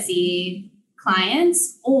CSE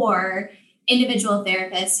clients, or individual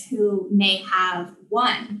therapists who may have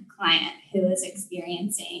one client who is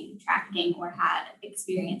experiencing trafficking or had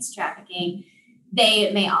experienced trafficking,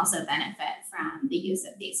 they may also benefit from the use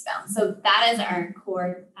of these films. So that is our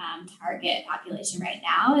core target population right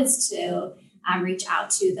now, is to reach out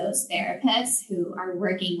to those therapists who are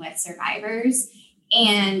working with survivors.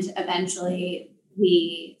 And eventually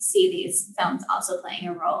we see these films also playing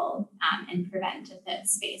a role in preventative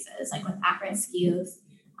spaces, like with at-risk youth,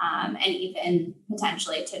 and even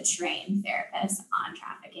potentially to train therapists on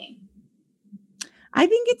trafficking. I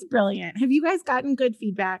think it's brilliant. Have you guys gotten good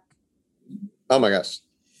feedback? Oh my gosh.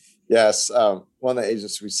 Yes. One of the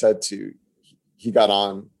agents we said to, he got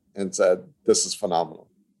on and said, "This is phenomenal."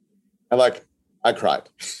 And I cried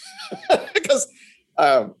because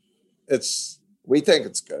we think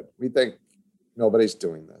it's good. We think nobody's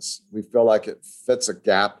doing this. We feel like it fits a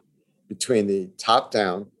gap between the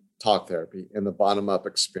top-down talk therapy and the bottom-up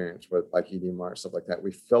experience with like EDMR, stuff like that.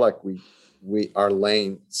 We feel like our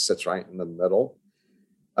lane sits right in the middle.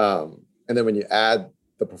 And then when you add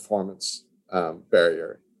the performance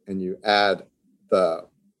barrier and you add the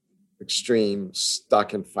extreme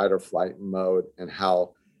stuck in fight or flight mode and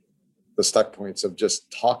how the stuck points of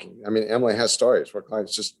just talking. I mean, Emily has stories where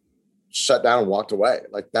clients just shut down and walked away.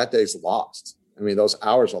 Like that day's lost. I mean, those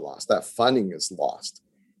hours are lost. That funding is lost.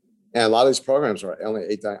 And a lot of these programs are only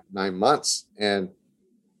 8 to 9 months. And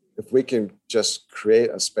if we can just create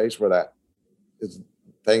a space where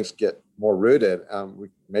things get more rooted, we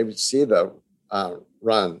maybe see the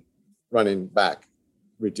running back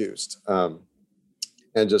reduced,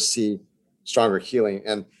 and just see stronger healing.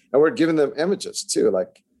 And we're giving them images too.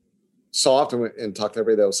 Like so often in talk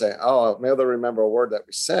therapy, they'll say, "Oh, maybe they'll remember a word that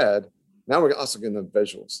we said." Now we're also giving them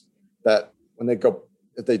visuals that when they go,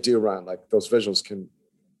 if they do run, like those visuals can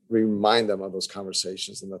remind them of those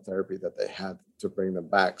conversations and the therapy that they had to bring them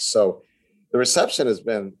back. So the reception has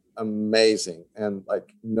been amazing. And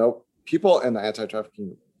people in the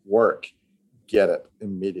anti-trafficking work get it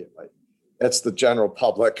immediately. It's the general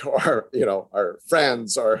public or, our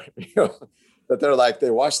friends or, that they're like,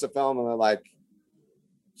 they watch the film and they're like,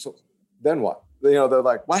 so then what? They're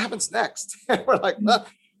like, what happens next? And we're like,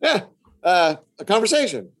 a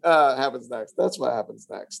conversation happens next. That's what happens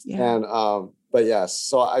next. Yeah. And, but yes,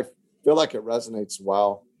 so I feel like it resonates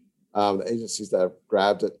well. The agencies that have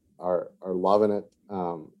grabbed it are loving it.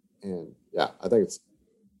 And yeah, I think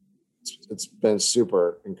it's been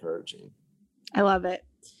super encouraging. I love it.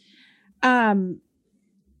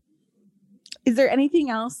 Is there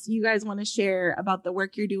anything else you guys want to share about the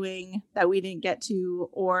work you're doing that we didn't get to,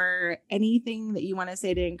 or anything that you want to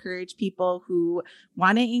say to encourage people who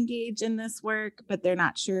want to engage in this work, but they're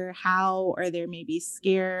not sure how, or they're maybe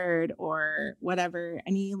scared or whatever?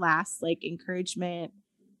 Any last encouragement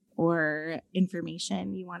or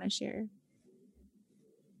information you want to share?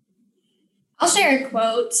 I'll share a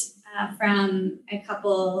quote from a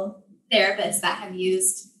couple therapists that have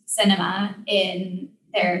used cinema in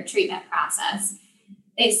their treatment process.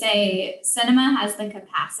 They say, "Cinema has the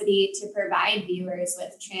capacity to provide viewers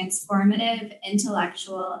with transformative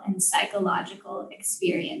intellectual and psychological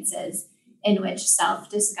experiences in which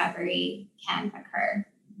self-discovery can occur."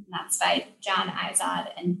 And that's by John Izod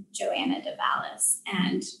and Joanna DeVallis.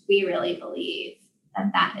 And we really believe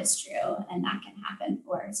that is true and that can happen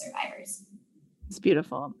for survivors. It's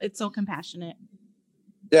beautiful. It's so compassionate.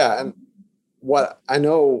 Yeah. And what I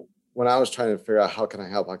know, when I was trying to figure out how can I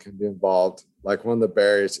help, how can I be involved, one of the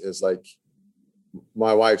barriers is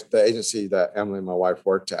my wife, the agency that Emily and my wife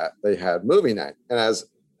worked at, they had movie night. And as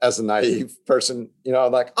a naive person, we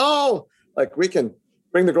can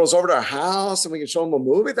bring the girls over to our house and we can show them a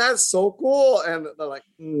movie. That's so cool. And they're like,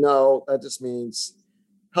 "No, that just means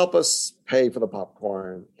help us pay for the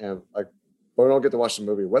popcorn." And but we don't get to watch the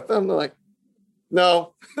movie with them. They're like,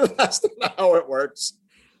 "No, that's not how it works."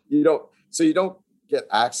 You don't get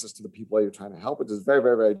access to the people you're trying to help, which is very,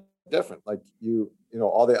 very, very different.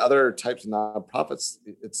 All the other types of nonprofits,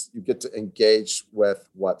 you get to engage with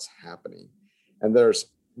what's happening. And there's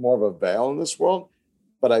more of a veil in this world.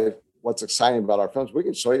 But what's exciting about our films, we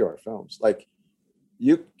can show you our films.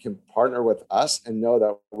 You can partner with us and know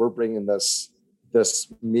that we're bringing this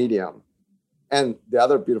medium. And the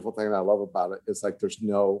other beautiful thing that I love about it is there's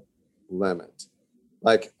no limit.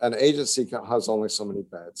 An agency has only so many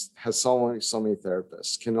beds, has only so many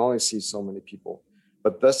therapists, can only see so many people.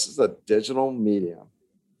 But this is a digital medium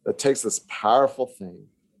that takes this powerful thing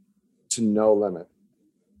to no limit.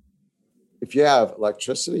 If you have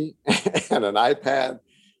electricity and an iPad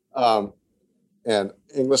and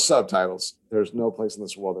English subtitles, there's no place in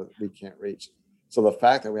this world that we can't reach. So the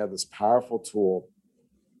fact that we have this powerful tool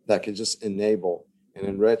that can just enable and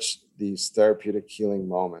enrich these therapeutic healing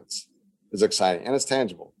moments is exciting and it's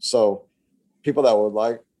tangible. So people that would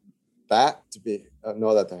like that to be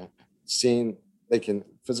know that they're seeing, they can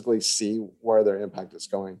physically see where their impact is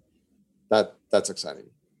going. That's exciting.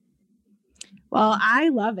 Well, I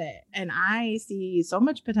love it, and I see so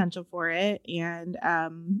much potential for it, and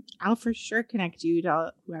I'll for sure connect you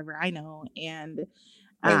to whoever I know, and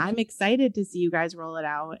I'm excited to see you guys roll it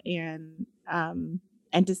out and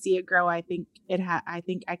to see it grow. I think I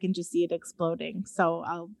think I can just see it exploding. So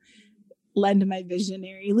I'll lend my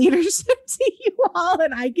visionary leadership to you all,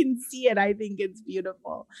 and I can see it. I think it's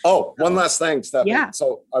beautiful. Oh, one last thing, Stephanie. Yeah.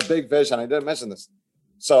 So our big vision, I didn't mention this.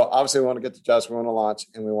 So obviously we want to get to Just, we want to launch,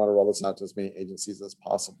 and we want to roll this out to as many agencies as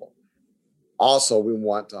possible. Also, we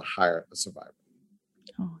want to hire a survivor.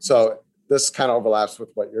 Oh, so this kind of overlaps with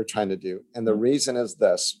what you're trying to do. And the reason is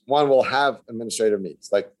this: one, we'll have administrative needs.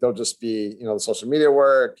 Like they'll just be, the social media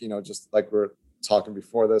work, just like we were talking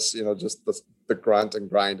before this, just the grunt and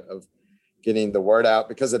grind of getting the word out,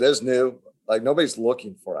 because it is new. Like nobody's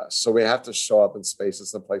looking for us. So we have to show up in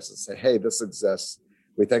spaces and places and say, hey, this exists.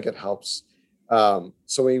 We think it helps.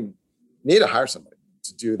 So we need to hire somebody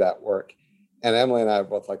to do that work. And Emily and I are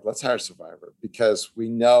both like, let's hire a survivor, because we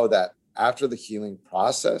know that after the healing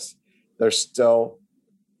process, there's still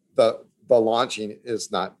the launching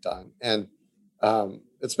is not done. And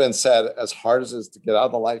it's been said, as hard as it is to get out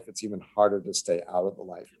of the life, it's even harder to stay out of the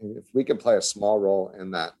life. And if we can play a small role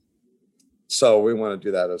in that, so we want to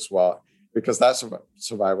do that as well, because that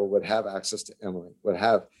survivor would have access to Emily, would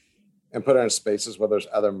have, and put her in spaces where there's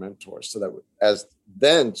other mentors, so that as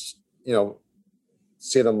then,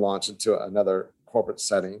 see them launch into another corporate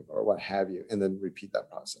setting or what have you, and then repeat that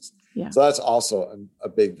process. Yeah. So that's also a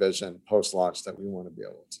big vision post-launch that we want to be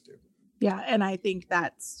able to do. Yeah. And I think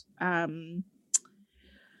that's,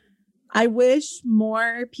 I wish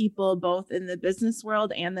more people, both in the business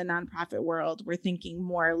world and the nonprofit world, were thinking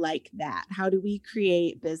more like that. How do we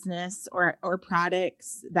create business or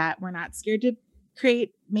products that we're not scared to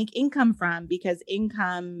make income from, because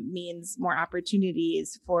income means more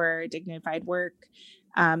opportunities for dignified work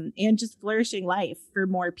and just flourishing life for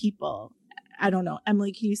more people. I don't know.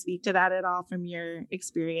 Emily, can you speak to that at all from your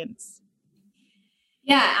experience?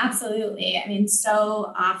 Yeah, absolutely. I mean,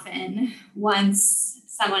 so often once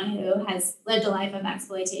someone who has lived a life of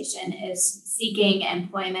exploitation is seeking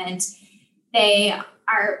employment, they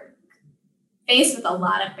are faced with a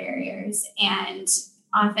lot of barriers, and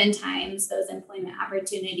oftentimes those employment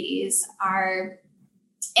opportunities are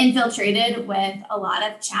infiltrated with a lot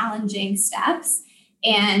of challenging steps,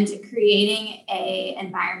 and creating an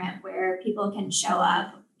environment where people can show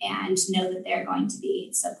up and know that they're going to be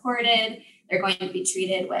supported, they're going to be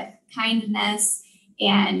treated with kindness,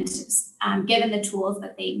 and given the tools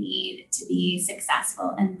that they need to be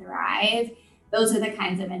successful and thrive. Those are the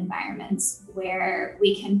kinds of environments where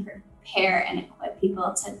we can prepare and equip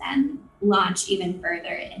people to then launch even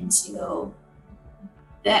further into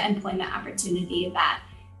the employment opportunity that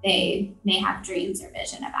they may have dreams or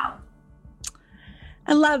vision about.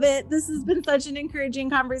 I love it. This has been such an encouraging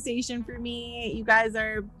conversation for me. You guys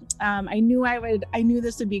are, I knew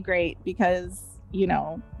this would be great, because,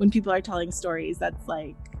 when people are telling stories, that's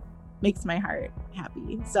like, makes my heart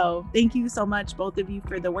happy. So thank you so much, both of you,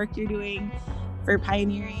 for the work you're doing, for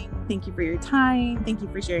pioneering. Thank you for your time. Thank you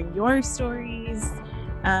for sharing your stories.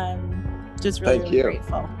 Just really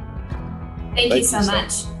grateful. Thank you so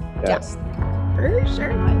much. Yes. Yeah, for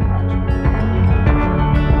sure. My pleasure.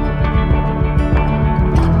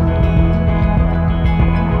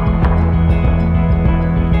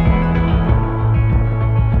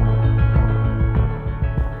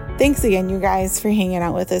 Thanks again, you guys, for hanging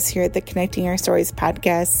out with us here at the Connecting Our Stories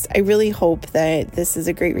podcast. I really hope that this is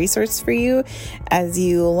a great resource for you as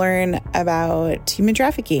you learn about human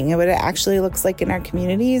trafficking and what it actually looks like in our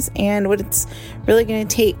communities, and what it's really going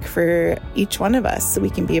to take for each one of us so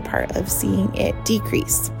we can be a part of seeing it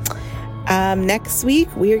decrease. Next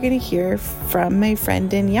week, we are going to hear from my friend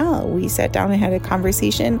Danielle. We sat down and had a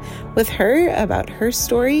conversation with her about her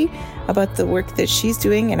story, about the work that she's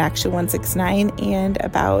doing at Action 169, and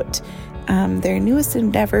about their newest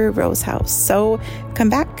endeavor, Rose House. So come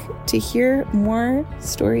back to hear more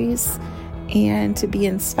stories and to be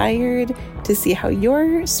inspired to see how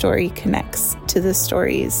your story connects to the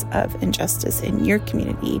stories of injustice in your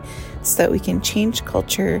community, so that we can change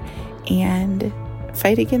culture and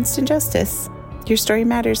fight against injustice. Your story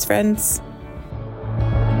matters, friends.